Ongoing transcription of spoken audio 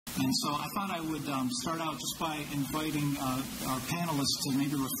And so I thought I would start out just by inviting our panelists to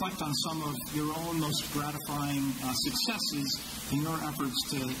maybe reflect on some of your own most gratifying successes in your efforts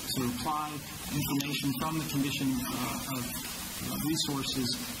to apply information from the condition of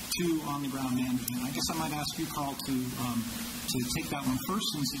resources to on-the-ground management. I guess I might ask you, Carl, to take that one first,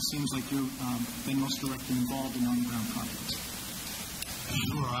 since it seems like you've been most directly involved in on-the-ground projects.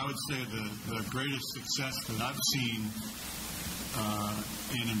 Sure. I would say the greatest success that I've seen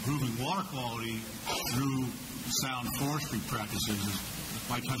in improving water quality through sound forestry practices is,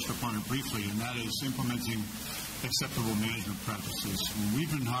 I touched upon it briefly, and that is implementing acceptable management practices.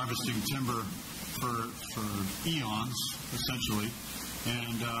 We've been harvesting timber for eons, essentially,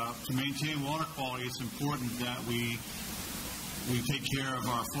 and to maintain water quality, it's important that we take care of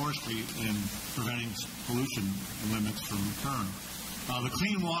our forestry in preventing pollution limits from occurring. The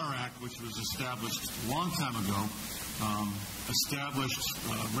Clean Water Act, which was established a long time ago, established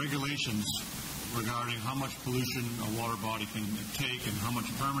regulations regarding how much pollution a water body can take and how much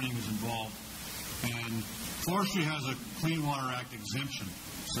permitting is involved. And forestry has a Clean Water Act exemption.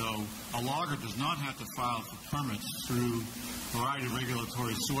 So a logger does not have to file for permits through a variety of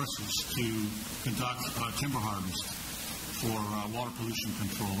regulatory sources to conduct timber harvest for water pollution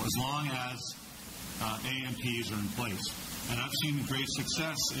control, as long as AMPs are in place. And I've seen great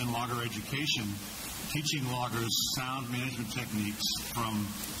success in logger education, teaching loggers sound management techniques from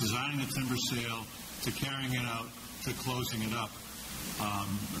designing the timber sale to carrying it out to closing it up,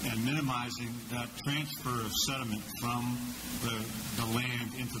 and minimizing that transfer of sediment from the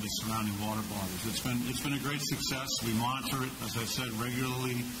land into the surrounding water bodies. It's been a great success. We monitor it, as I said,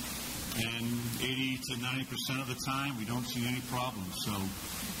 regularly, and 80 to 90% of the time we don't see any problems. So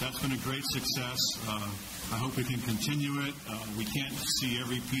that's been a great success. I hope we can continue it. We can't see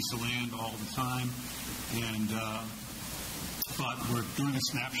every piece of land all the time, but we're doing a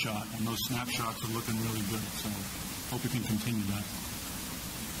snapshot, and those snapshots are looking really good. So hope we can continue that.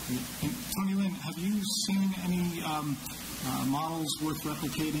 And Tony Lynn, have you seen any models worth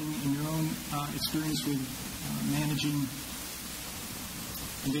replicating in your own experience with managing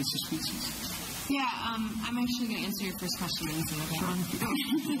invasive species? Yeah, I'm actually going to answer your first question instead of that one.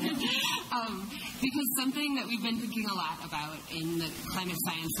 Because something that we've been thinking a lot about in the climate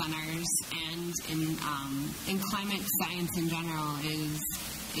science centers and in climate science in general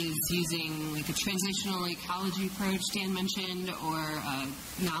is using like a translational ecology approach Dan mentioned, or a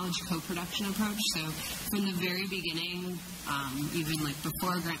knowledge co-production approach. So from the very beginning, even like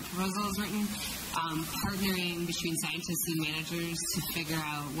before a grant proposal is written, partnering between scientists and managers to figure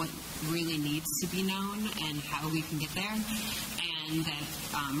out what really needs to be known and how we can get there. And that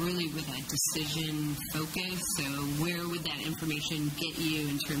really with a decision focus, so where would that information get you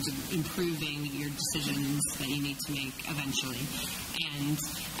in terms of improving your decisions that you need to make eventually. And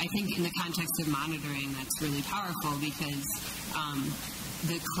I think in the context of monitoring, that's really powerful because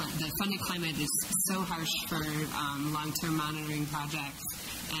the funded climate is so harsh for long-term monitoring projects,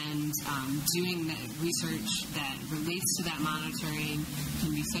 and doing the research that relates to that monitoring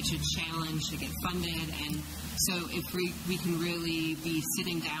can be such a challenge to get funded. And so if we can really be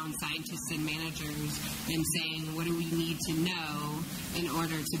sitting down, scientists and managers, and saying, what do we need to know in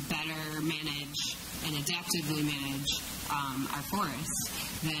order to better manage and adaptively manage our forests,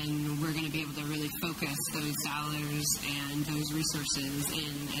 then we're going to be able to really focus those dollars and those resources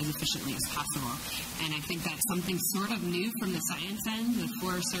in as efficiently as possible. And I think that's something sort of new from the science end. The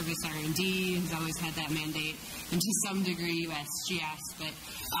Forest Service R&D has always had that mandate, and to some degree USGS, but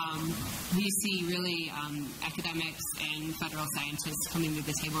we see really academics and federal scientists coming to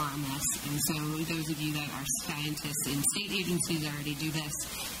the table on this. And so those of you that are scientists in state agencies already do this,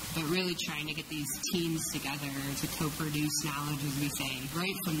 but really trying to get these teams together to co-produce knowledge, as we say,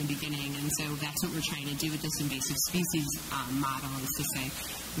 right from the beginning. And so that's what we're trying to do with this invasive species model, is to say,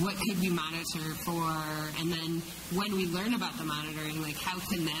 what could we monitor for? And then when we learn about the monitoring, like how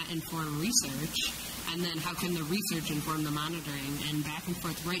can that inform research? And then how can the research inform the monitoring? And back and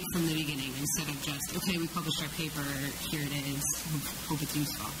forth right from the beginning, instead of just, okay, we published our paper, here it is, hope it's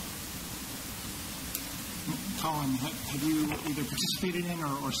useful. Colin, have you either participated in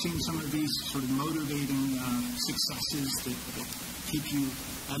or seen some of these sort of motivating successes that keep you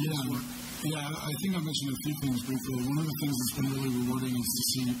at this work? Yeah, I think I mentioned a few things briefly. One of the things that's been really rewarding is to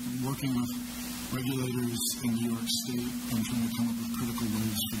see working with regulators in New York State and trying to come up with critical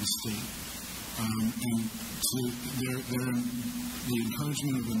roles for the state. And so the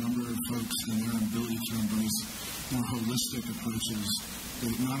encouragement of a number of folks and their ability to embrace more holistic approaches,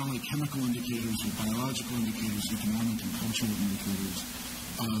 not only chemical indicators but biological indicators, economic and cultural indicators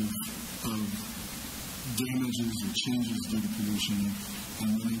of damages or changes due to pollution,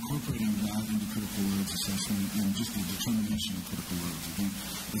 and then assessment and just the determination of critical loads. I think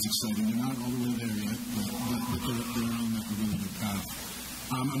it's exciting. They're not all the way there yet, but they're on a really good path.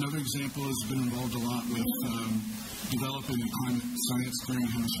 Another example has been involved a lot with developing a climate science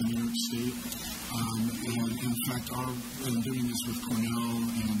clearinghouse in New York State. And in fact, in doing this with Cornell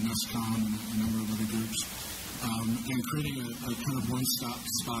and NESCOM and a number of other groups, and creating a kind of one-stop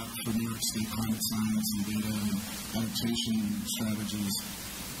spot for New York State climate science and data and adaptation strategies.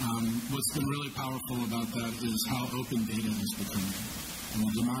 What's been really powerful about that is how open data has become, and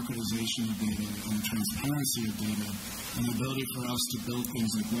the democratization of data and the transparency of data, and the ability for us to build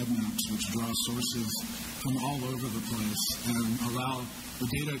things like web maps, which draw sources from all over the place and allow the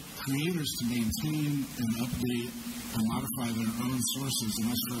data creators to maintain and update and modify their own sources, and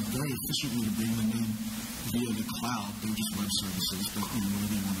also very efficiently to bring them in via the cloud. They're just web services, but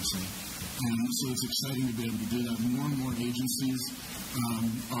whatever you want to say. And so it's exciting to be able to do that. More and more agencies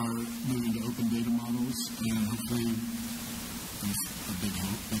are moving to open data models, and hopefully, that's a big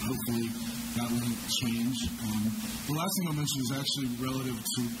hope, but hopefully that won't change. The last thing I'll mention is actually relative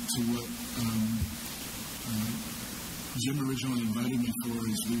to what Jim originally invited me for,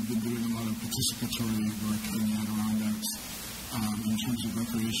 is we've been doing a lot of participatory work in the Adirondacks in terms of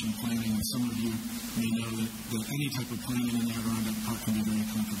recreation planning, and some of you may know that any type of planning in the Adirondack Park can be very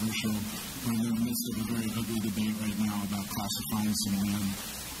controversial. We're in the midst of a very ugly debate right now about classifying some land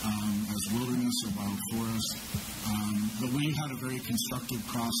as wilderness or wild forest. But we had a very constructive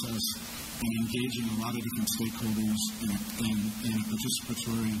process in engaging a lot of different stakeholders in a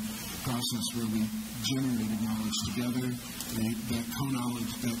participatory process where we generated knowledge together. That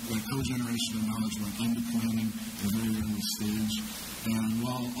co-generation of knowledge went into planning at a very early stage. And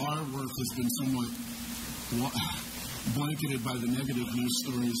while our work has been somewhat blanketed by the negative news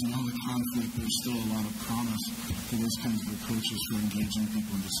stories and all the conflict, there's still a lot of promise for those kinds of approaches for engaging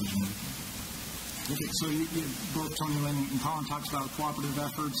people in decision making. Okay, so both Tony Lynn and Colin talked about cooperative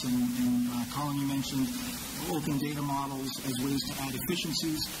efforts, and Colin, you mentioned open data models as ways to add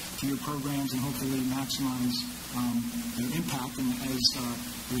efficiencies to your programs and hopefully maximize their impact. And as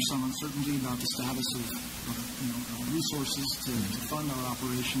there's some uncertainty about the status of resources to fund our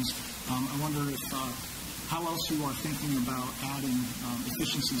operations, I wonder if how else you are thinking about adding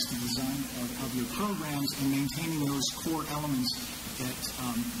efficiencies to the design of your programs and maintaining those core elements that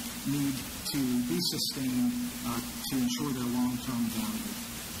need to be sustained to ensure their long-term value.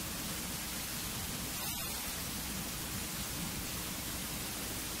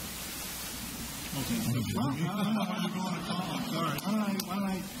 Okay. Well, I don't know why you're going to Colin. All right. Why don't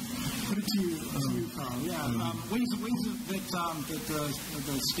I put it to you, Carl? Yeah. Ways that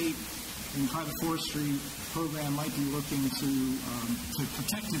the state and private forestry program might be looking to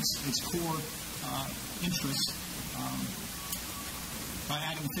protect its core interests by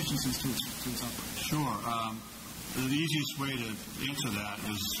adding efficiencies to its operation. Sure. The easiest way to answer that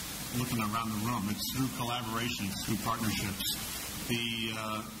is looking around the room. It's through collaboration, it's through partnerships.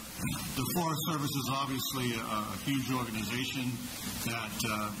 The Forest Service is obviously a huge organization that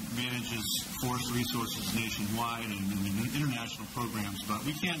manages forest resources nationwide and international programs, but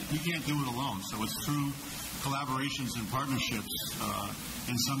we can't do it alone. So it's through collaborations and partnerships,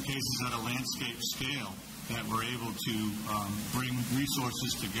 in some cases at a landscape scale, that we're able to bring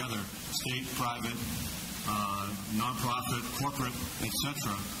resources together, state, private, nonprofit, corporate,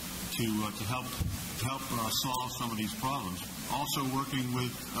 etc., to help solve some of these problems. Also working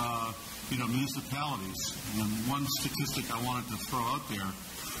with municipalities. And one statistic I wanted to throw out there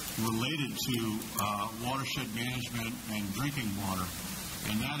related to watershed management and drinking water,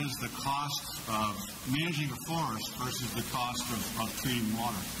 and that is the cost of managing a forest versus the cost of treating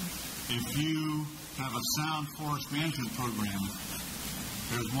water. If you have a sound forest management program,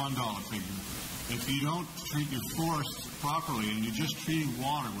 there's $1 figure. If you don't treat your forests properly and you're just treating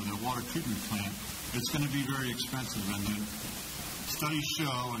water with a water treatment plant, it's going to be very expensive. And the studies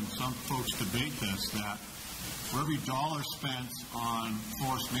show, and some folks debate this, that for every dollar spent on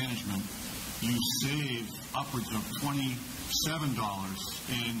forest management, you save upwards of $27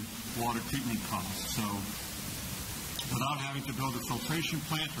 in water treatment costs. So without having to build a filtration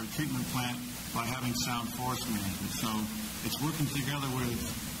plant or a treatment plant, by having sound forest management. So it's working together with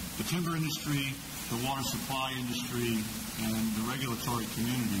the timber industry, the water supply industry, and the regulatory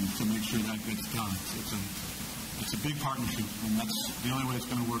community to make sure that gets done. It's a big partnership, and that's the only way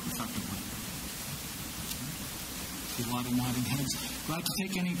it's going to work effectively. A lot of nodding heads. Glad to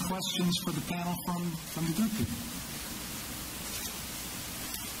take any questions for the panel from the group here.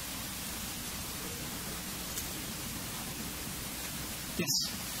 Yes.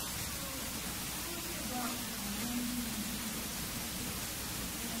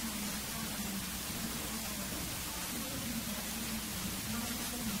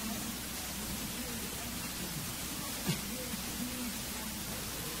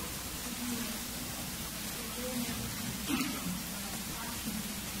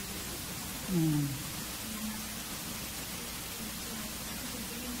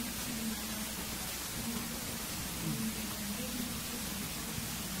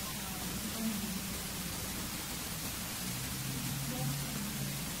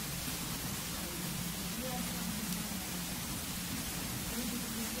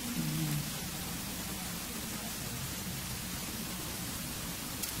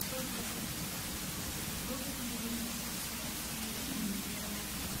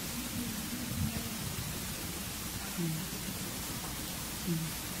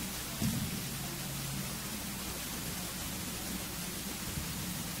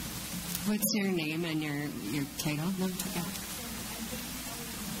 What's your name and your title? No? Yeah.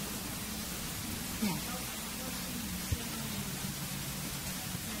 Yeah.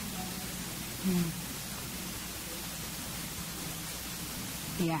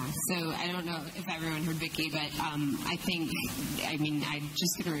 Yeah, so I don't know if everyone heard Vicki, but I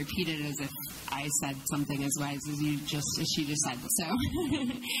just going to repeat it as if I said something as wise as she just said. So,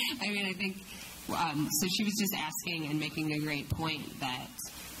 I think, so she was just asking and making a great point that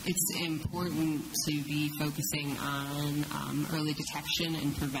it's important to be focusing on early detection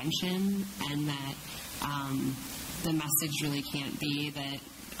and prevention, and that the message really can't be that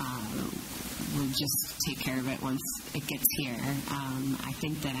we'll just take care of it once it gets here. I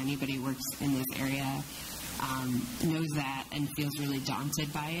think that anybody who works in this area knows that and feels really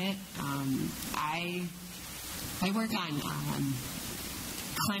daunted by it. I work on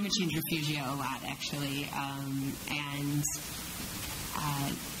climate change refugia a lot, actually, and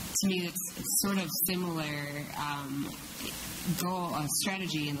to me, it's sort of similar goal,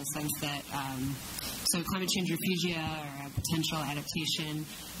 strategy in the sense that so climate change refugia or a potential adaptation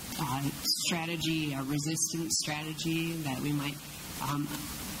strategy, a resistance strategy that we might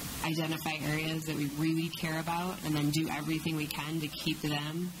identify areas that we really care about and then do everything we can to keep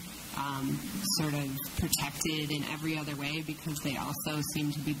them sort of protected in every other way because they also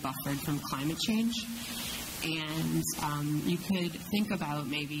seem to be buffered from climate change. And you could think about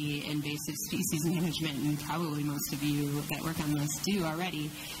maybe invasive species management, and probably most of you that work on this do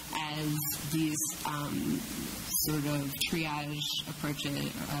already, as these sort of triage approach, a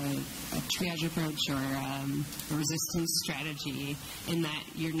triage approach or a resistance strategy, in that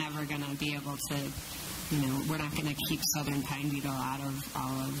you're never going to be able to, we're not going to keep southern pine beetle out of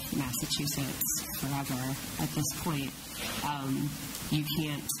all of Massachusetts forever at this point. You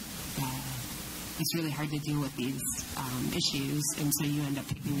can't... it's really hard to deal with these issues, and so you end up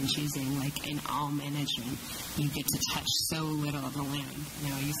picking and choosing. Like in all management, you get to touch so little of the land.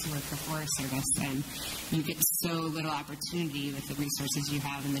 I used to work for Forest Service, and you get so little opportunity with the resources you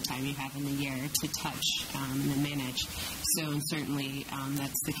have and the time you have in the year to touch and manage. So, and certainly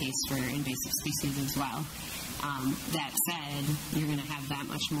that's the case for invasive species as well. That said, you're going to have that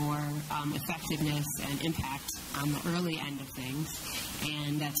much more effectiveness and impact on the early end of things,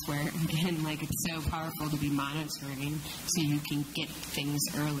 and that's where, again, it's so powerful to be monitoring so you can get things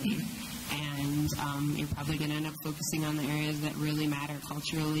early. And you're probably going to end up focusing on the areas that really matter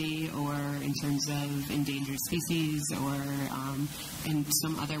culturally or in terms of endangered species or in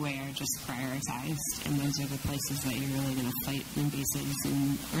some other way are just prioritized. And those are the places that you're really going to fight invasives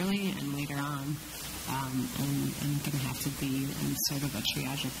in early and later on. And going to have to be in sort of a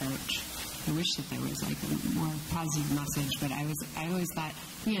triage approach. I wish that there was a more positive message, but I always thought,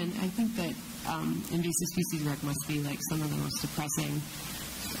 man, I think that invasive species work must be some of the most depressing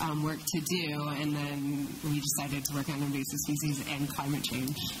work to do, and then we decided to work on invasive species and climate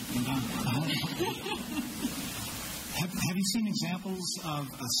change. Have you seen examples of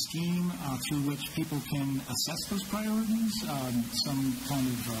a scheme through which people can assess those priorities? Some kind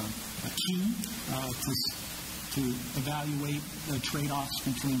of a key to evaluate the trade-offs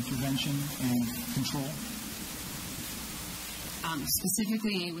between prevention and control?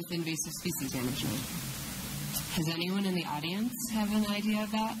 Specifically with invasive species management. Has anyone in the audience have an idea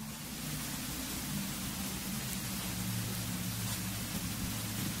of that?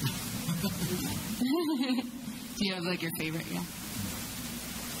 Do you have your favorite? Yeah.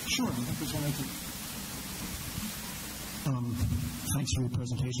 Sure. I think there's one I could. Thanks for your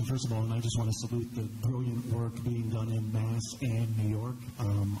presentation, first of all, and I just want to salute the brilliant work being done in Mass and New York.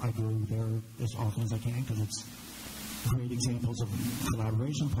 I go there as often as I can because it's great examples of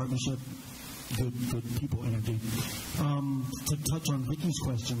collaboration, partnership, good people energy. To touch on Vicki's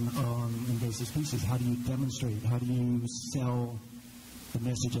question on invasive species, how do you demonstrate, how do you sell the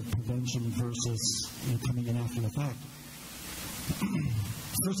message of prevention versus coming in after the fact?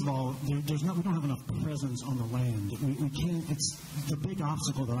 First of all, we don't have enough presence on the land. We can't. It's the big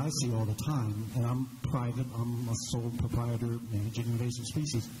obstacle that I see all the time, and I'm private. I'm a sole proprietor managing invasive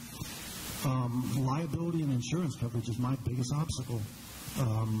species. Liability and insurance coverage is my biggest obstacle.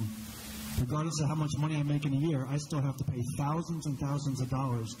 Regardless of how much money I make in a year, I still have to pay thousands and thousands of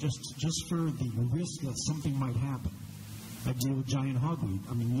dollars just for the risk that something might happen. I deal with giant hogweed.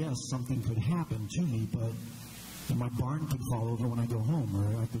 I mean, yes, something could happen to me, but my barn could fall over when I go home,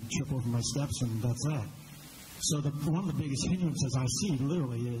 or I could trip over my steps, and that's that. So one of the biggest hindrances I see,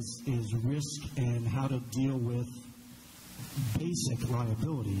 literally, is risk and how to deal with basic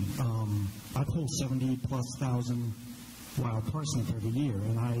liability. I pull 70+ thousand wild parsnip every year,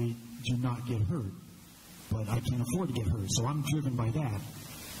 and I do not get hurt, but I can't afford to get hurt, so I'm driven by that.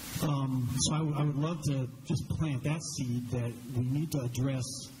 So I would love to just plant that seed that we need to address,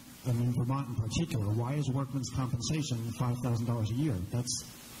 I mean, Vermont in particular. Why is workman's compensation $5,000 a year? That's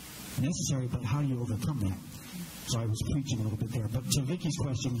necessary, but how do you overcome that? So I was preaching a little bit there. But to Vicky's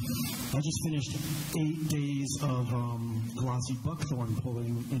question, I just finished 8 days of glossy buckthorn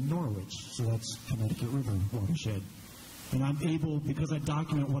pulling in Norwich. So that's Connecticut River watershed. And I'm able, because I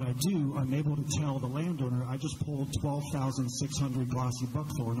document what I do, I'm able to tell the landowner, I just pulled 12,600 glossy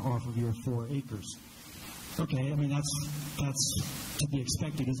buckthorn off of your 4 acres. Okay, I mean, that's to be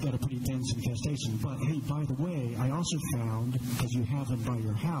expected. It's got a pretty dense infestation. But, hey, by the way, I also found, because you have them by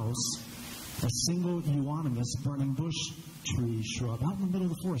your house, a single euonymus burning bush tree shrub out in the middle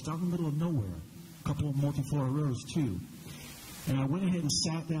of the forest, out in the middle of nowhere. A couple of multiflora rose, too. And I went ahead and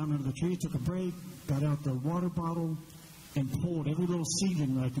sat down under the tree, took a break, got out the water bottle, and pulled every little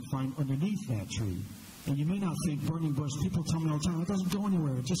seedling that I could find underneath that tree. And you may not think burning bush, people tell me all the time, it doesn't go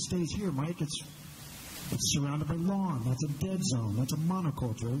anywhere, it just stays here, Mike. It's surrounded by lawn, that's a dead zone, that's a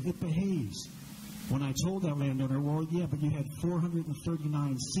monoculture, it behaves. When I told that landowner, well, yeah, but you had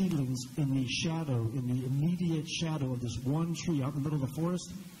 439 seedlings in the shadow, in the immediate shadow of this one tree out in the middle of the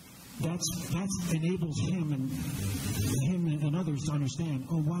forest, that enables him and others to understand,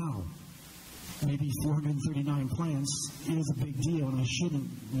 oh, wow, maybe 439 plants is a big deal, and I shouldn't,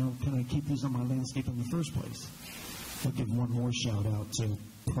 kind of keep these on my landscape in the first place. I'll give one more shout out to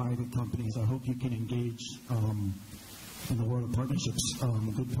private companies. I hope you can engage in the world of partnerships.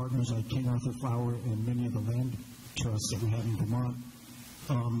 Good partners like King Arthur Flower and many of the land trusts that we have in Vermont,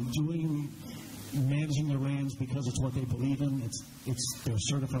 managing their lands because it's what they believe in. They're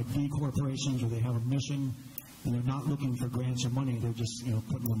certified B corporations, or they have a mission, and they're not looking for grants or money. They're just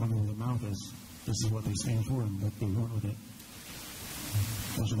putting their money where their mouth is. This is what they stand for and what they want with it.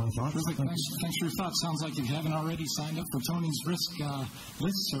 Those are my thoughts. Terrific. Thanks for your thoughts. Sounds like if you haven't already signed up for Tony's Risk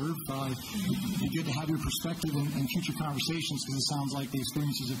listserv, it'd be good to have your perspective in future conversations, because it sounds like the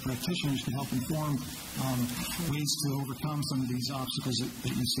experiences of practitioners can help inform ways to overcome some of these obstacles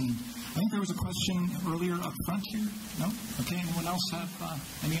that you've seen. I think there was a question earlier up front here. No? Okay. Anyone else have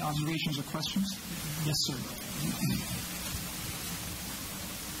any observations or questions? Yes, sir.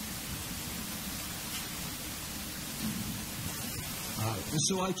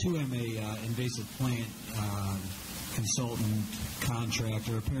 So I, too, am a invasive plant consultant,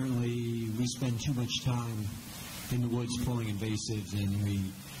 contractor. Apparently, we spend too much time in the woods pulling invasives, and we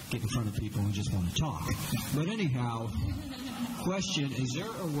get in front of people and just want to talk. But anyhow, question, is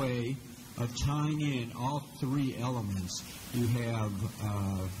there a way of tying in all 3 elements? You have,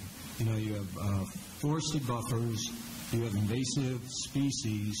 forested buffers, you have invasive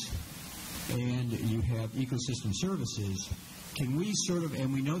species, and you have ecosystem services. Can we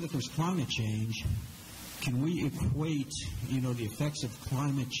and we know that there's climate change, can we equate, the effects of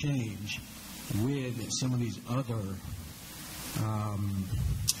climate change with some of these other,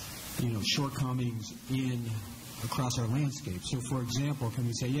 shortcomings across our landscape? So, for example, can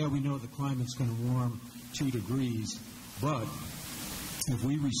we say, yeah, we know the climate's going to warm 2 degrees, but if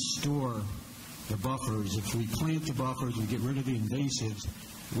we restore the buffers, if we plant the buffers, we get rid of the invasives,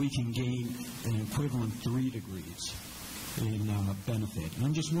 we can gain an equivalent 3 degrees. In benefit. And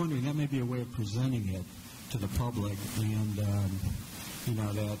I'm just wondering, that may be a way of presenting it to the public, and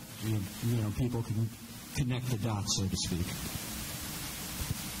that people can connect the dots, so to speak.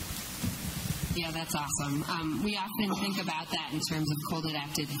 Yeah, that's awesome. We often think about that in terms of cold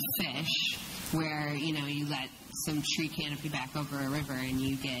adapted fish, where you let some tree canopy back over a river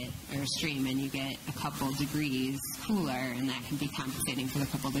or a stream, and you get a couple degrees cooler, and that can be compensating for the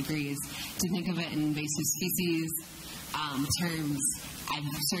couple degrees. To think of it in invasive species terms, I've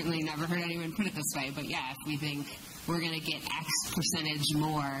certainly never heard anyone put it this way, but yeah, if we think we're going to get X percentage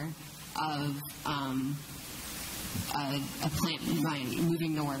more of a plant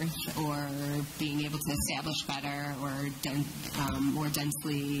moving north, or being able to establish better, or more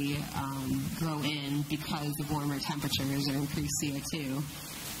densely grow in because of warmer temperatures or increased CO2,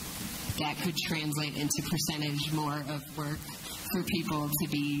 that could translate into percentage more of work for people to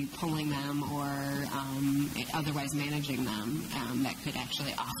be pulling them or otherwise managing them that could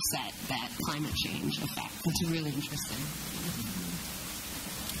actually offset that climate change effect, which is really interesting.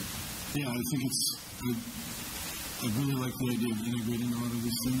 Yeah, I think I really like the idea of integrating a lot of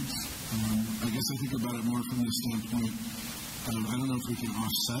these things. I guess I think about it more from the standpoint of, I don't know if we can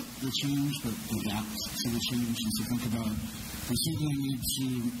offset the change, but adapt to the change. And so think about, we certainly need to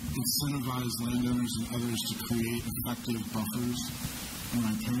incentivize landowners and others to create effective buffers in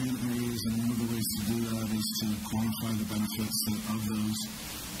riparian areas, and one of the ways to do that is to quantify the benefits of those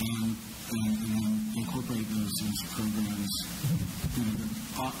and then incorporate those into programs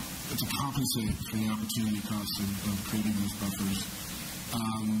to compensate for the opportunity costs of creating those buffers.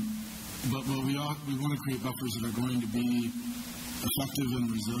 But we want to create buffers that are going to be effective and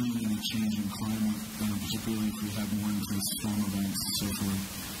resilient in a changing climate, particularly if we have more intense storm events and so forth.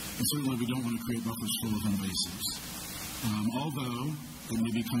 And certainly we don't want to create buffers full of invasives. Although it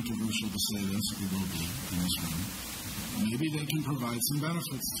may be controversial to say this, we will be in this room. Maybe they can provide some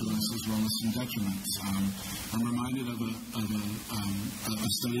benefits to us as well as some detriments. I'm reminded of a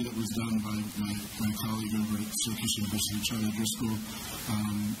study that was done by my colleague over at Syracuse University, Charlie Driscoll,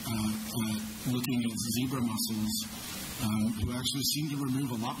 looking at zebra mussels who actually seem to remove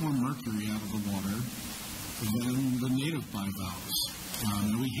a lot more mercury out of the water than the native bivalves.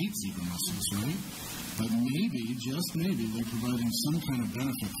 We hate zebra mussels, right? But maybe, just maybe, they're providing some kind of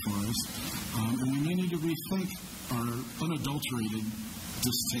benefit for us, and we may need to rethink our unadulterated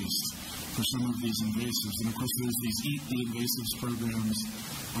distaste for some of these invasives. And of course, there's these Eat the Invasives programs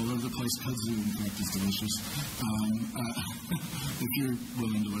all over the place. Kudzu, in fact, is delicious, if you're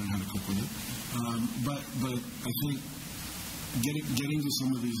willing to learn how to cook with it. But I think getting to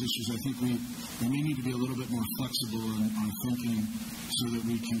some of these issues, I think we may need to be a little bit more flexible in our thinking so that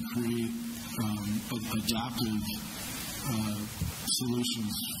we can create adaptive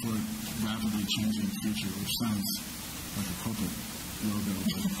solutions for a rapidly changing future, which sounds like a corporate logo.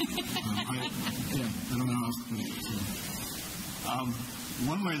 I don't know how else to put it. So.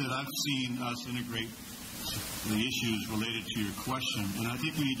 One way that I've seen us integrate the issues related to your question, and I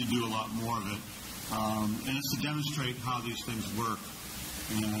think we need to do a lot more of it, and it's to demonstrate how these things work.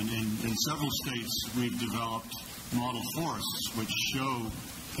 And in several states, we've developed model forests which show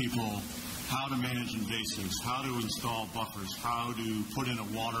people how to manage invasives, how to install buffers, how to put in a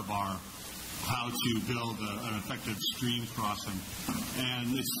water bar, how to build an effective stream crossing.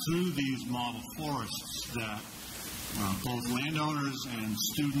 And it's through these model forests that both landowners and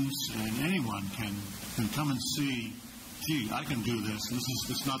students and anyone can come and see, gee, I can do this.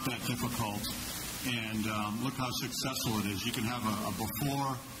 It's not that difficult. And look how successful it is. You can have a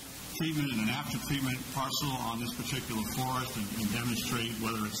before treatment and an after treatment parcel on this particular forest and demonstrate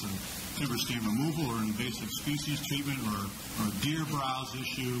whether it's a timber stand removal or an invasive species treatment or a deer browse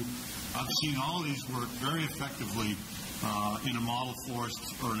issue. I've seen all of these work very effectively in a model forest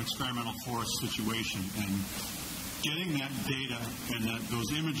or an experimental forest situation. And getting that data and those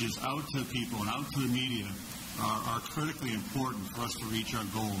images out to people and out to the media are critically important for us to reach our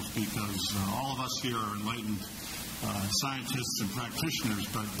goals, because all of us here are enlightened scientists and practitioners,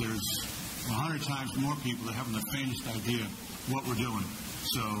 but there's 100 times more people that haven't the faintest idea what we're doing.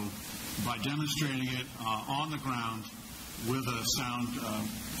 So by demonstrating it on the ground with a sound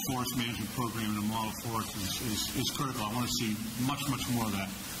forest management program and a model forest is critical. I want to see much, much more of that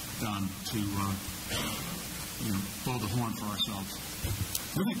done to blow the horn for ourselves.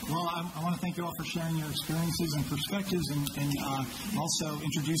 Perfect. Well, I want to thank you all for sharing your experiences and perspectives and also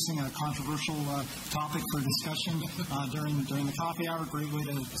introducing a controversial topic for discussion during the coffee hour. Great way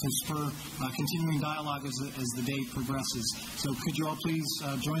to spur continuing dialogue as the day progresses. So could you all please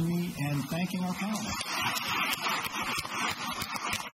join me in thanking our panelists.